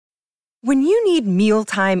When you need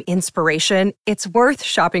mealtime inspiration, it's worth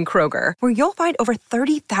shopping Kroger, where you'll find over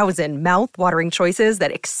 30,000 mouth-watering choices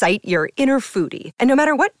that excite your inner foodie. And no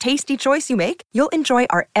matter what tasty choice you make, you'll enjoy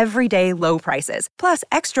our everyday low prices, plus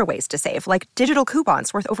extra ways to save, like digital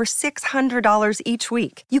coupons worth over $600 each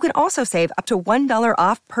week. You can also save up to $1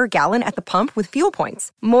 off per gallon at the pump with fuel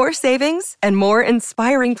points. More savings and more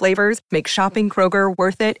inspiring flavors make shopping Kroger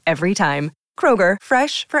worth it every time. Kroger,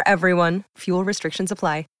 fresh for everyone. Fuel restrictions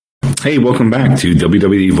apply. Hey, welcome back to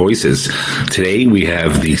WWD Voices. Today we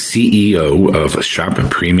have the CEO of Shop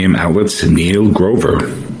Premium Outlets, Neil Grover.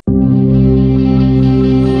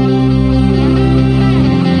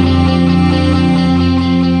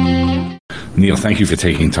 Neil, thank you for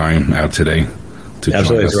taking time out today to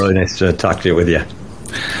Absolutely, it's really nice to talk to you with you.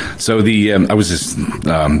 So I was just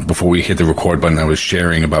before we hit the record button, I was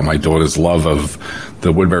sharing about my daughter's love of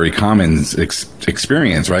the Woodbury Commons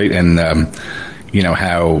experience, right? And you know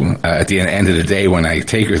how at the end of the day when I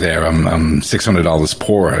take her there, I'm $600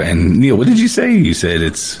 poorer. And Neil, what did you say? You said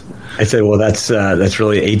it's. I said, well, that's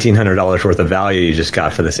really $1,800 worth of value you just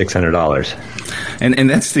got for the $600. And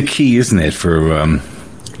that's the key, isn't it? For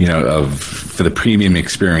for the premium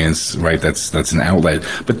experience, right? That's an outlet.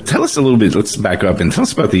 But tell us a little bit. Let's back up and tell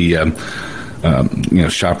us about the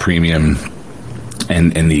Shop Premium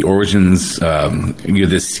and the origins.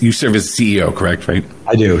 You serve as CEO, correct? Right?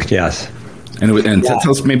 I do. Yes. And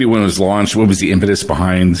tell us maybe when it was launched, what was the impetus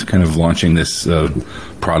behind kind of launching this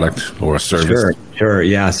product or service? Sure.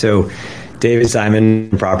 Yeah. So David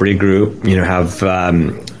Simon Property Group,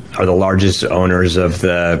 are the largest owners of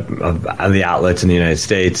the outlets in the United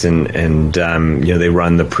States. And they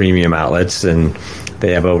run the premium outlets, and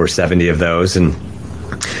they have over 70 of those. And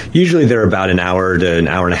usually they're about an hour to an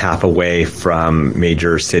hour and a half away from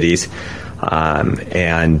major cities.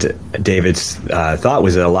 And David's thought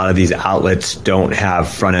was that a lot of these outlets don't have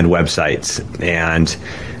front-end websites, and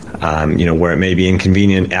where it may be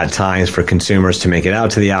inconvenient at times for consumers to make it out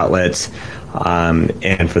to the outlets,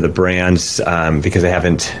 and for the brands, because they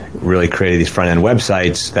haven't really created these front-end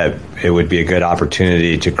websites, that it would be a good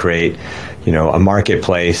opportunity to create, a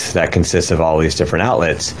marketplace that consists of all these different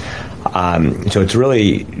outlets. So it's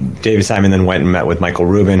really, David Simon then went and met with Michael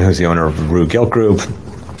Rubin, who's the owner of Rue Gilt Group,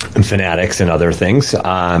 and Fanatics and other things,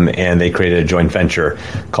 and they created a joint venture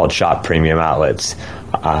called Shop Premium Outlets.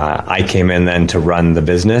 I came in then to run the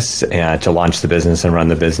business, to launch the business and run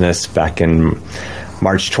the business back in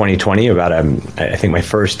March 2020. I think my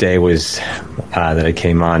first day was that I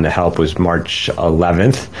came on to help was March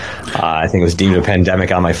 11th. I think it was deemed a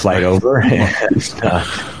pandemic on my flight over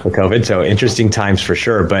for COVID. So interesting times for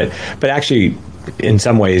sure, but actually, in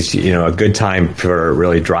some ways, a good time for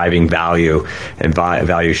really driving value and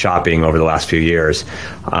value shopping over the last few years.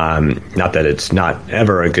 Not that it's not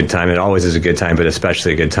ever a good time; it always is a good time, but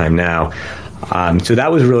especially a good time now. So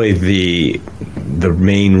that was really the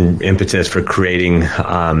main impetus for creating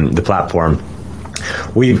the platform.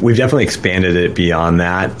 We've definitely expanded it beyond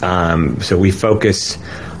that. So we focus.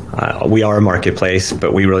 We are a marketplace,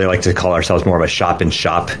 but we really like to call ourselves more of a shop and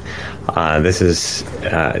shop. This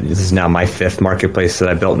is now my fifth marketplace that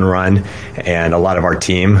I built and run, and a lot of our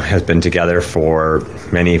team has been together for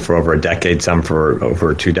over a decade, some for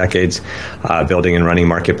over 2 decades, building and running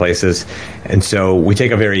marketplaces. And so we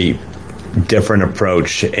take a very different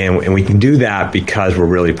approach, and we can do that because we're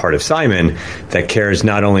really part of Simon that cares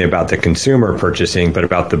not only about the consumer purchasing, but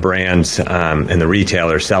about the brands and the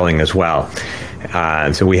retailer selling as well.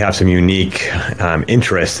 So we have some unique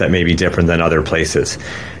interests that may be different than other places.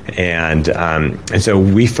 And so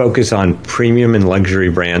we focus on premium and luxury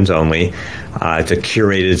brands only. It's a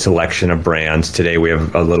curated selection of brands. Today we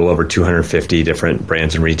have a little over 250 different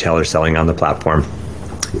brands and retailers selling on the platform.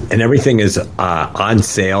 And everything is on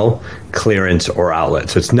sale, clearance, or outlet.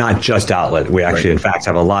 So it's not just outlet. We actually, in fact,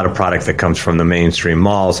 have a lot of product that comes from the mainstream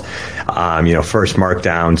malls, first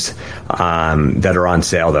markdowns that are on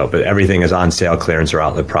sale, though. But everything is on sale, clearance, or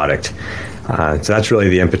outlet product. So that's really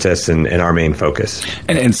the impetus and our main focus.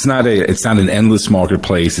 And it's not an endless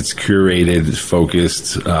marketplace. It's curated, it's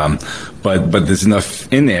focused, but there's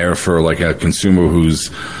enough in there for like a consumer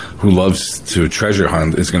who loves to treasure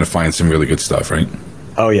hunt is going to find some really good stuff, right?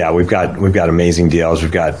 Oh yeah, we've got amazing deals.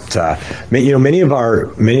 We've got many of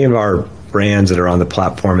our brands that are on the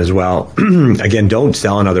platform as well. Again, don't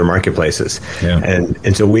sell in other marketplaces,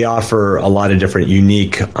 and so we offer a lot of different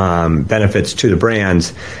unique benefits to the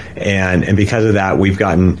brands, and because of that, we've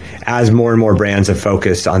gotten, as more and more brands have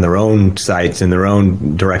focused on their own sites and their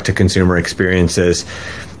own direct to consumer experiences.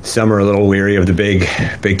 Some are a little weary of the big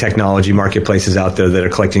technology marketplaces out there that are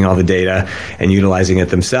collecting all the data and utilizing it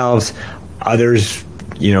themselves. Others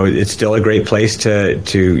it's still a great place to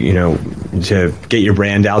get your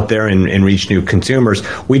brand out there and reach new consumers.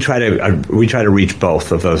 We try to reach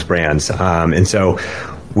both of those brands, and so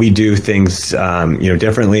we do things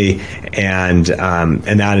differently, and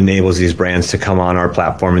that enables these brands to come on our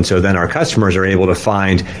platform. And so then our customers are able to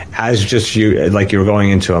find, as just you, like you were going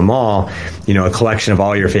into a mall, a collection of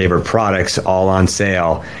all your favorite products all on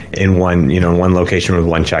sale in one location with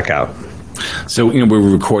one checkout. So, we're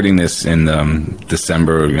recording this in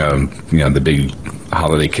December. The big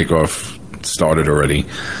holiday kickoff started already,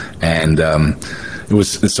 and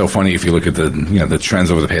it's so funny if you look at the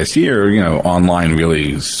trends over the past year. Online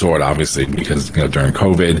really soared, obviously, because during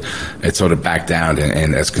COVID, it sort of backed down,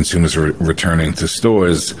 and as consumers were returning to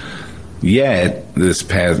stores. Yet this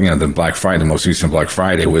past, the Black Friday, the most recent Black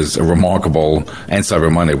Friday was a remarkable, and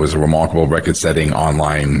Cyber Monday was a remarkable record-setting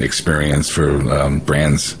online experience for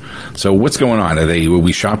brands. So what's going on? Were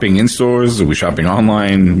we shopping in stores? Are we shopping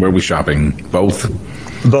online? Where are we shopping? Both?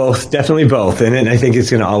 Both, definitely both. And I think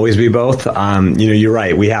it's going to always be both. You're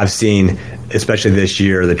right. We have seen, especially this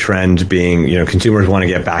year, the trend being, consumers want to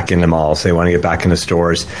get back into malls. They want to get back into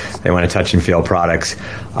stores. They want to touch and feel products.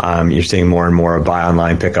 You're seeing more and more buy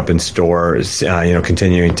online, pick up in stores,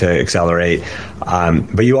 continuing to accelerate.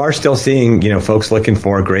 But you are still seeing, folks looking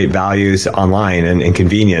for great values online and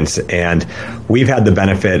convenience. And we've had the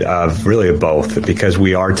benefit of really both, because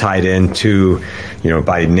we are tied into,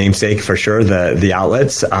 by namesake for sure, the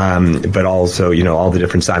outlets, but also, all the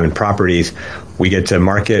different Simon properties. We get to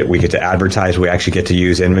market, we get to advertise, we actually get to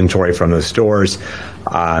use inventory from the stores.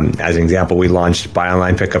 As an example, we launched buy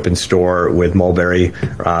online, pick up in store with Mulberry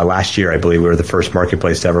last year. I believe we were the first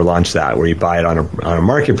marketplace to ever launch that, where you buy it on a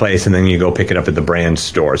marketplace and then you go pick it up at the brand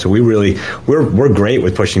store. So we're great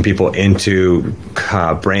with pushing people into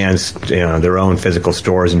brands, their own physical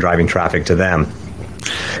stores and driving traffic to them.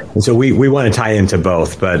 And so we want to tie into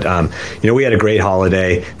both, but we had a great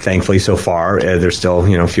holiday, thankfully so far. There's still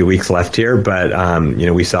a few weeks left here, but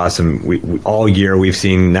we saw all year we've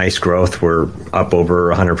seen nice growth. We're up over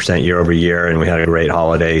 100% year over year, and we had a great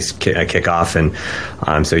holiday kickoff.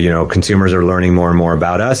 And so consumers are learning more and more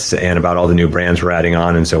about us and about all the new brands we're adding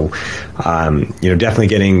on, and so definitely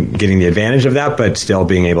getting the advantage of that, but still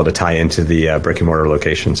being able to tie into the brick and mortar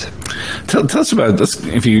locations. Tell us about this.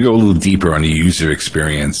 If you go a little deeper on the user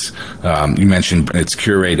experience, you mentioned it's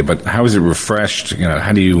curated, but how is it refreshed?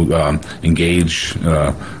 How do you engage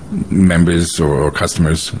members or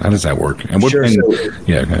customers? How does that work? And sure. Go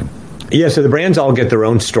ahead. Yeah, so the brands all get their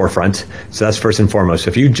own storefront. So that's first and foremost.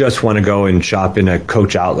 If you just want to go and shop in a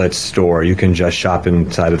Coach outlet store, you can just shop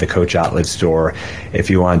inside of the Coach outlet store. If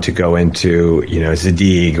you want to go into,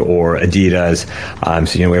 Zadig or Adidas,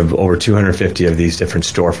 we have over 250 of these different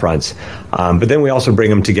storefronts. But then we also bring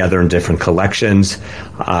them together in different collections.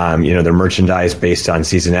 They're merchandise based on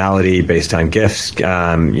seasonality, based on gifts,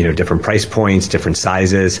 different price points, different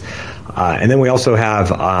sizes. And then we also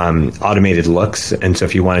have automated looks. And so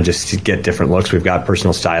if you want to just get different looks, we've got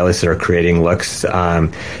personal stylists that are creating looks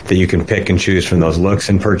that you can pick and choose from those looks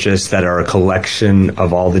and purchase, that are a collection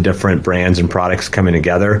of all the different brands and products coming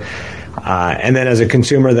together. And then as a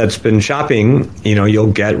consumer that's been shopping,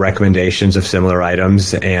 you'll get recommendations of similar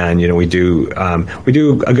items. And, we do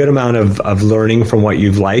a good amount of learning from what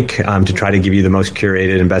you've liked to try to give you the most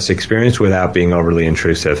curated and best experience without being overly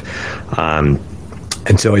intrusive.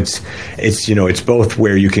 And so it's both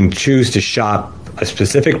where you can choose to shop a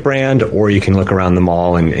specific brand, or you can look around the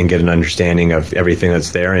mall and get an understanding of everything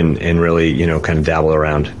that's there and really, kind of dabble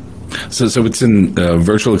around. So it's in the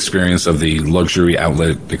virtual experience of the luxury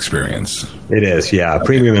outlet experience. It is, yeah. Okay.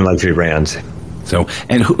 Premium and luxury brands. So,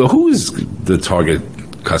 and who is the target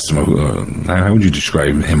customer? How would you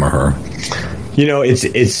describe him or her?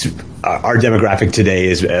 It's our demographic today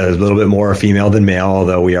is a little bit more female than male,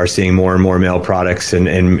 although we are seeing more and more male products and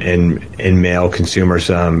male consumers,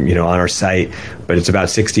 on our site. But it's about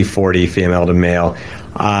 60-40 female to male.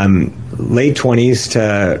 Late 20s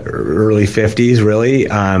to early 50s, really,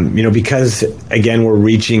 because again we're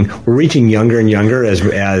reaching younger and younger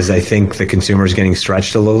as I think the consumer is getting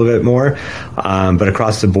stretched a little bit more. But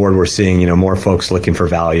across the board, we're seeing more folks looking for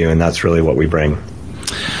value, and that's really what we bring.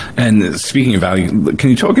 And speaking of value, can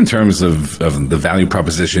you talk in terms of the value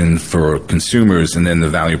proposition for consumers and then the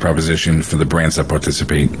value proposition for the brands that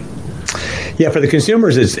participate? Yeah, for the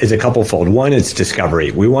consumers, it's a couple-fold. One, it's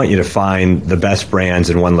discovery. We want you to find the best brands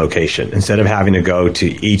in one location instead of having to go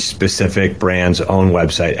to each specific brand's own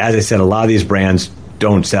website. As I said, a lot of these brands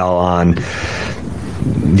don't sell on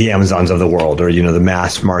the Amazons of the world, or the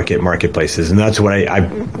mass marketplaces. And that's what I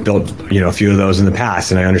built a few of those in the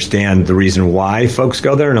past, and I understand the reason why folks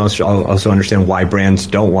go there, and also understand why brands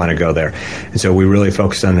don't want to go there. And so we really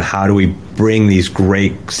focus on how do we bring these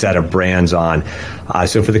great set of brands on.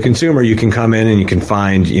 So for the consumer, you can come in and you can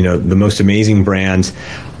find the most amazing brands,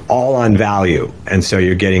 all on value. And so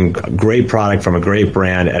you're getting great product from a great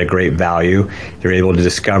brand at a great value. You're able to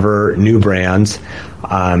discover new brands.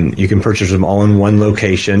 You can purchase them all in one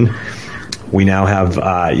location. We now have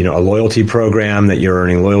a loyalty program that you're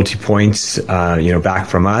earning loyalty points back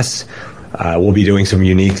from us. We'll be doing some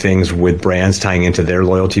unique things with brands tying into their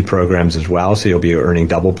loyalty programs as well. So you'll be earning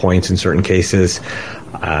double points in certain cases.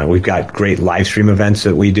 We've got great live stream events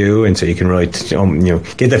that we do, and so you can really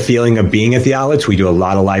get the feeling of being at the outlets. We do a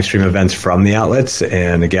lot of live stream events from the outlets,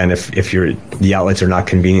 and again, if the outlets are not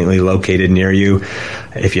conveniently located near you,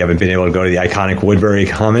 if you haven't been able to go to the iconic Woodbury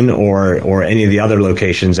Common or any of the other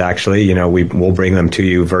locations, actually, we'll bring them to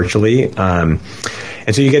you virtually, and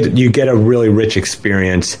so you get a really rich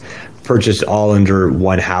experience. Purchased all under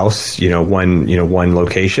one house, one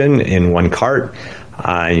location in one cart.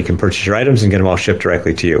 You can purchase your items and get them all shipped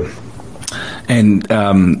directly to you. And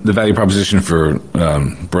the value proposition for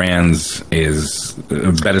brands is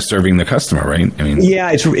better serving the customer, right?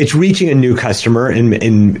 Yeah, it's reaching a new customer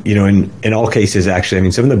in all cases. Actually,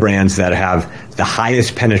 some of the brands that have the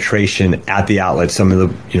highest penetration at the outlet, some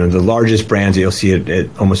of the largest brands that you'll see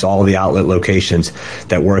at almost all the outlet locations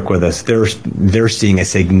that work with us, they're seeing a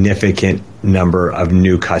significant number of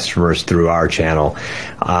new customers through our channel,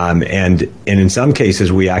 and in some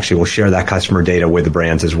cases we actually will share that customer data with the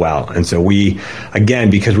brands as well. And so we, again,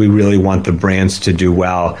 because we really want the brands to do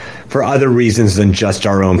well for other reasons than just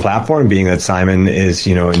our own platform, being that Simon is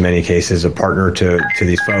in many cases a partner to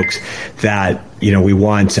these folks, that we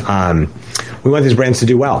want these brands to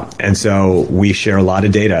do well. And so we share a lot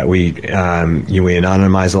of data. We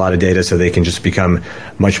anonymize a lot of data so they can just become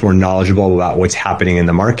much more knowledgeable about what's happening in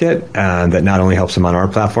the market. That not only helps them on our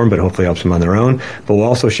platform, but hopefully helps them on their own. But we'll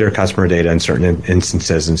also share customer data in certain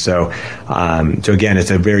instances. And so again,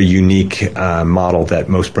 it's a very unique model that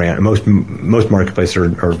most marketplaces,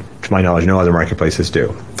 or to my knowledge, no other marketplaces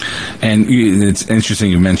do. And it's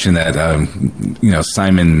interesting you mentioned that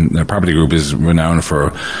Simon Property Group is renowned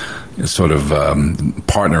for sort of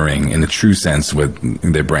partnering in the true sense with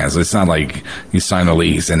their brands. It's not like you sign a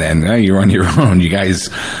lease and then you're on your own. You guys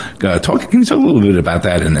can you talk a little bit about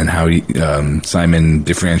that and how Simon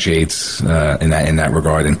differentiates in that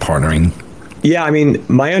regard in partnering? Yeah,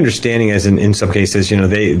 my understanding is in some cases,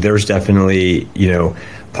 there's definitely,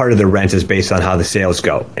 part of the rent is based on how the sales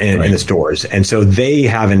go in the stores. And so they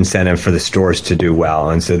have incentive for the stores to do well.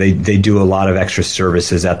 And so they do a lot of extra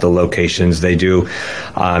services at the locations. They do,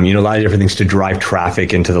 a lot of different things to drive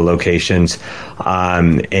traffic into the locations,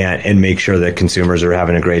 and make sure that consumers are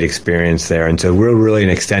having a great experience there. And so we're really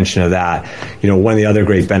an extension of that. One of the other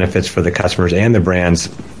great benefits for the customers and the brands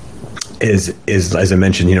is as I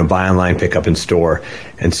mentioned, buy online, pick up in store.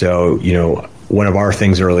 And so, one of our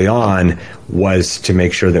things early on was to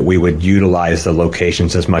make sure that we would utilize the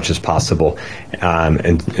locations as much as possible.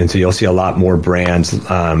 And so you'll see a lot more brands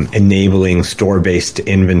enabling store-based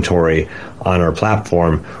inventory on our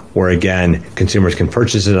platform, where again, consumers can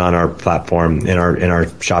purchase it on our platform in our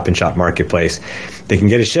shop-in-shop marketplace. They can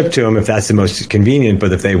get it shipped to them if that's the most convenient,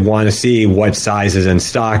 but if they want to see what size is in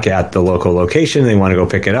stock at the local location, they want to go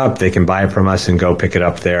pick it up, they can buy it from us and go pick it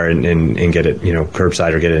up there and get it,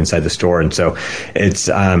 curbside or get it inside the store. And so it's,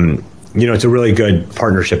 it's a really good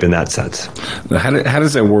partnership in that sense. How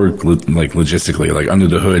does that work, logistically, under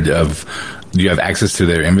the hood of, do you have access to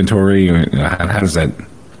their inventory? How does that...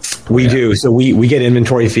 We do. So we get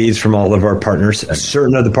inventory feeds from all of our partners.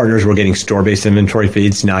 Certain of the partners, we're getting store-based inventory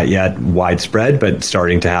feeds, not yet widespread, but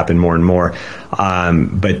starting to happen more and more.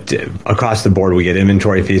 But across the board, we get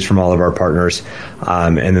inventory feeds from all of our partners.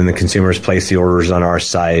 And then the consumers place the orders on our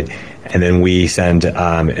site. And then we send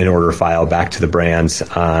an order file back to the brands, so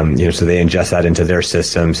they ingest that into their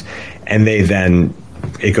systems. And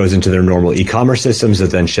it goes into their normal e-commerce systems that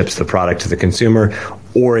then ships the product to the consumer,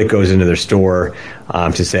 or it goes into their store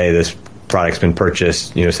to say this product's been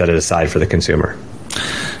purchased, set it aside for the consumer.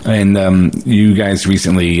 And you guys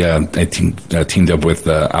recently teamed up with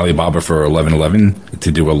Alibaba for 11/11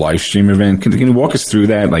 to do a live stream event. Can you walk us through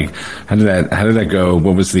that? How did that go?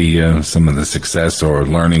 What was the some of the success or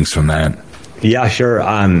learnings from that? Yeah, sure.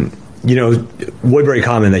 Woodbury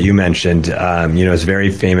Common that you mentioned, is very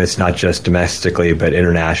famous, not just domestically, but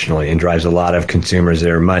internationally, and drives a lot of consumers.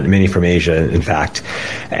 There are many from Asia, in fact.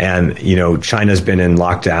 And, China's been in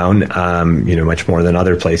lockdown, much more than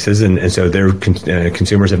other places. And so their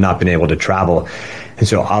consumers have not been able to travel. And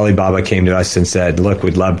so Alibaba came to us and said, look,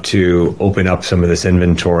 we'd love to open up some of this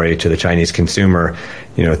inventory to the Chinese consumer,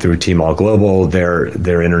 through Tmall Global,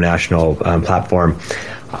 their international platform.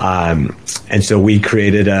 And so we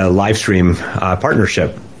created a live stream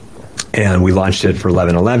partnership, and we launched it for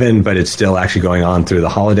 11/11, but it's still actually going on through the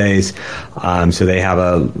holidays. So they have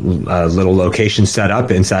a little location set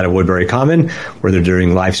up inside of Woodbury Common where they're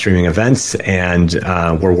doing live streaming events, and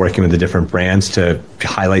we're working with the different brands to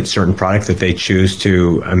highlight certain products that they choose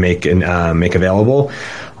to make available.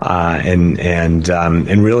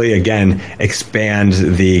 And really, again, expand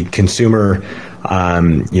the consumer,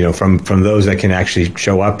 from those that can actually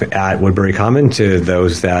show up at Woodbury Common to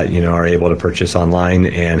those that, are able to purchase online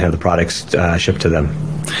and have the products shipped to them.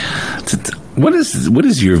 What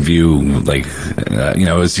is your view, like,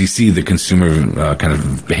 as you see the consumer kind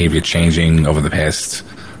of behavior changing over the past,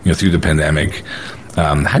 through the pandemic?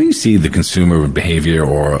 How do you see the consumer behavior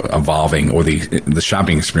or evolving, or the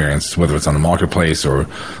shopping experience, whether it's on the marketplace or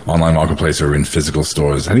online marketplace or in physical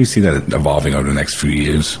stores? How do you see that evolving over the next few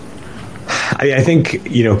years? I think,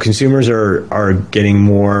 consumers are getting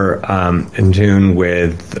more in tune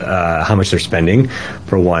with how much they're spending,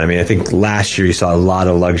 for one. I mean, I think last year you saw a lot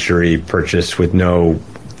of luxury purchase with no,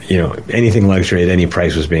 anything luxury at any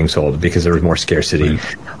price was being sold because there was more scarcity.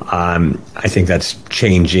 Right. I think that's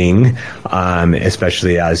changing,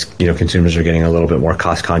 especially as, consumers are getting a little bit more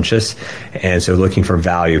cost conscious. And so looking for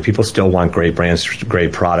value. People still want great brands,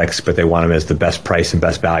 great products, but they want them as the best price and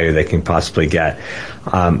best value they can possibly get.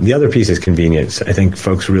 The other piece is convenience. I think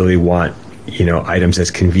folks really want, items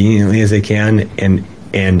as conveniently as they can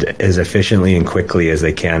and as efficiently and quickly as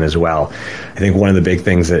they can as well. I think one of the big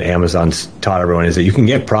things that Amazon's taught everyone is that you can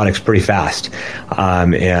get products pretty fast.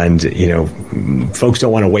 And folks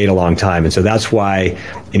don't want to wait a long time. And so that's why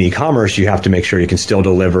in e-commerce, you have to make sure you can still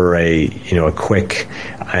deliver a quick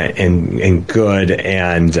and good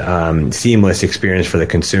and seamless experience for the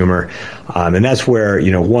consumer. And that's where,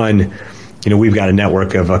 we've got a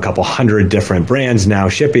network of a couple hundred different brands now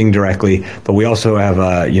shipping directly, but we also have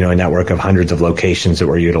a network of hundreds of locations that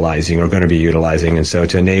we're utilizing or going to be utilizing. And so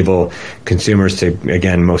to enable consumers to,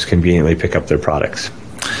 again, most conveniently pick up their products.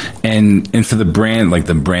 And for the brand, like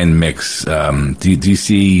the brand mix, do you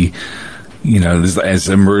see, as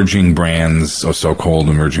emerging brands or so-called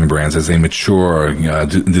emerging brands, as they mature,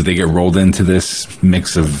 do they get rolled into this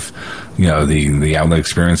mix of, the outlet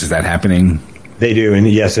experience? Is that happening? They do, and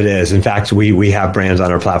yes, it is. In fact, we have brands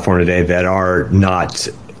on our platform today that are not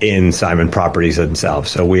in Simon Properties themselves.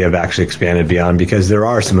 So we have actually expanded beyond, because there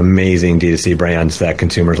are some amazing D2C brands that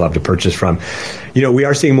consumers love to purchase from. We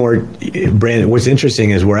are seeing more brand. What's interesting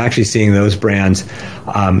is we're actually seeing those brands,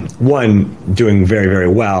 one, doing very, very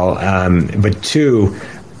well, but two,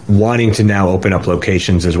 wanting to now open up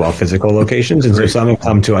locations as well, physical locations. And so some have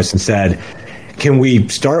come to us and said, can we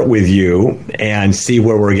start with you and see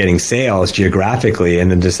where we're getting sales geographically, and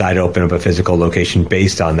then decide to open up a physical location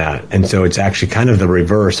based on that? And so it's actually kind of the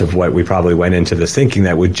reverse of what we probably went into this thinking,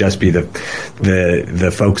 that would just be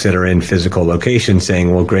the folks that are in physical locations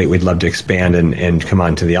saying, well, great, we'd love to expand and come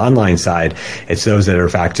on to the online side. It's those that are in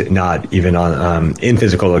fact not even on in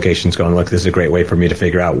physical locations going, look, this is a great way for me to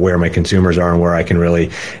figure out where my consumers are and where I can really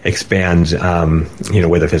expand,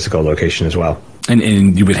 with a physical location as well.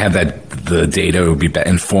 And you would have the data would be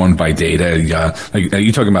informed by data. Are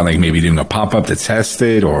you talking about like maybe doing a pop-up to test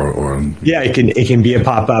it, or? Yeah, it can be a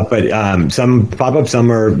pop-up, but some pop-ups,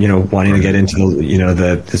 some are wanting to get into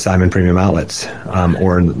the Simon Premium Outlets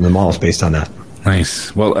or the malls based on that.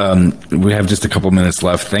 Nice. Well, we have just a couple minutes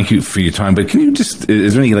left. Thank you for your time. But can you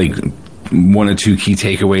is there any one or two key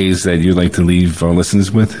takeaways that you'd like to leave our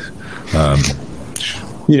listeners with?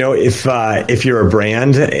 If you're a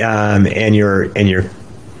brand and you're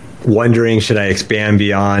wondering, should I expand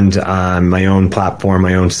beyond my own platform,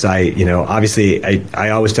 my own site? Obviously, I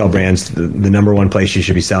always tell brands the number one place you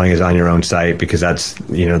should be selling is on your own site, because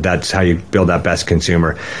that's how you build that best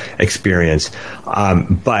consumer experience.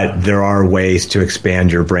 But there are ways to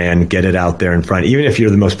expand your brand, get it out there in front. Even if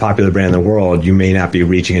you're the most popular brand in the world, you may not be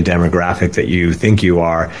reaching a demographic that you think you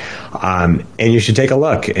are. And you should take a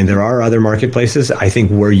look. And there are other marketplaces. I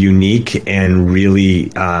think we're unique and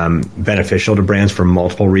really beneficial to brands for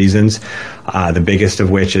multiple reasons. reasons. The biggest of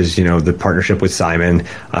which is, the partnership with Simon,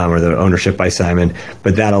 or the ownership by Simon.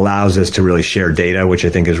 But that allows us to really share data, which I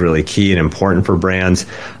think is really key and important for brands,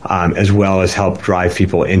 as well as help drive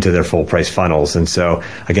people into their full price funnels. And so,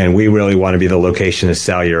 again, we really want to be the location to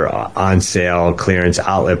sell your on sale, clearance,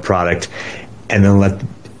 outlet product, and then let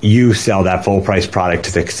you sell that full price product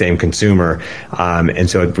to the same consumer. And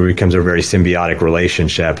so it becomes a very symbiotic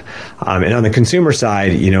relationship. And on the consumer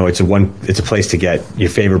side, it's a place to get your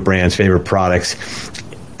favorite brands, favorite products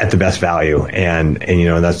at the best value. And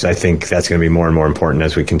I think that's going to be more and more important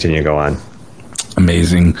as we continue to go on.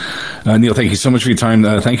 Amazing. Neil, thank you so much for your time.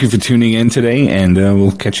 Thank you for tuning in today, and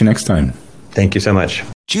we'll catch you next time. Thank you so much.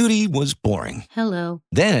 Judy was boring. Hello.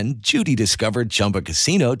 Then Judy discovered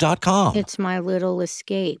ChumbaCasino.com. It's my little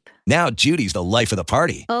escape. Now Judy's the life of the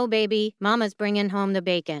party. Oh, baby, mama's bringing home the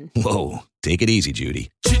bacon. Whoa, take it easy,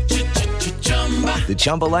 Judy. The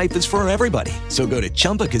Chumba life is for everybody. So go to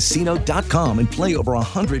ChumbaCasino.com and play over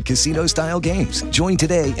 100 casino-style games. Join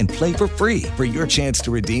today and play for free for your chance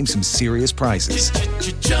to redeem some serious prizes.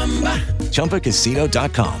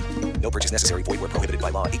 ChumbaCasino.com. No purchase necessary. Void where prohibited by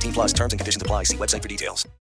law. 18+ terms and conditions apply. See website for details.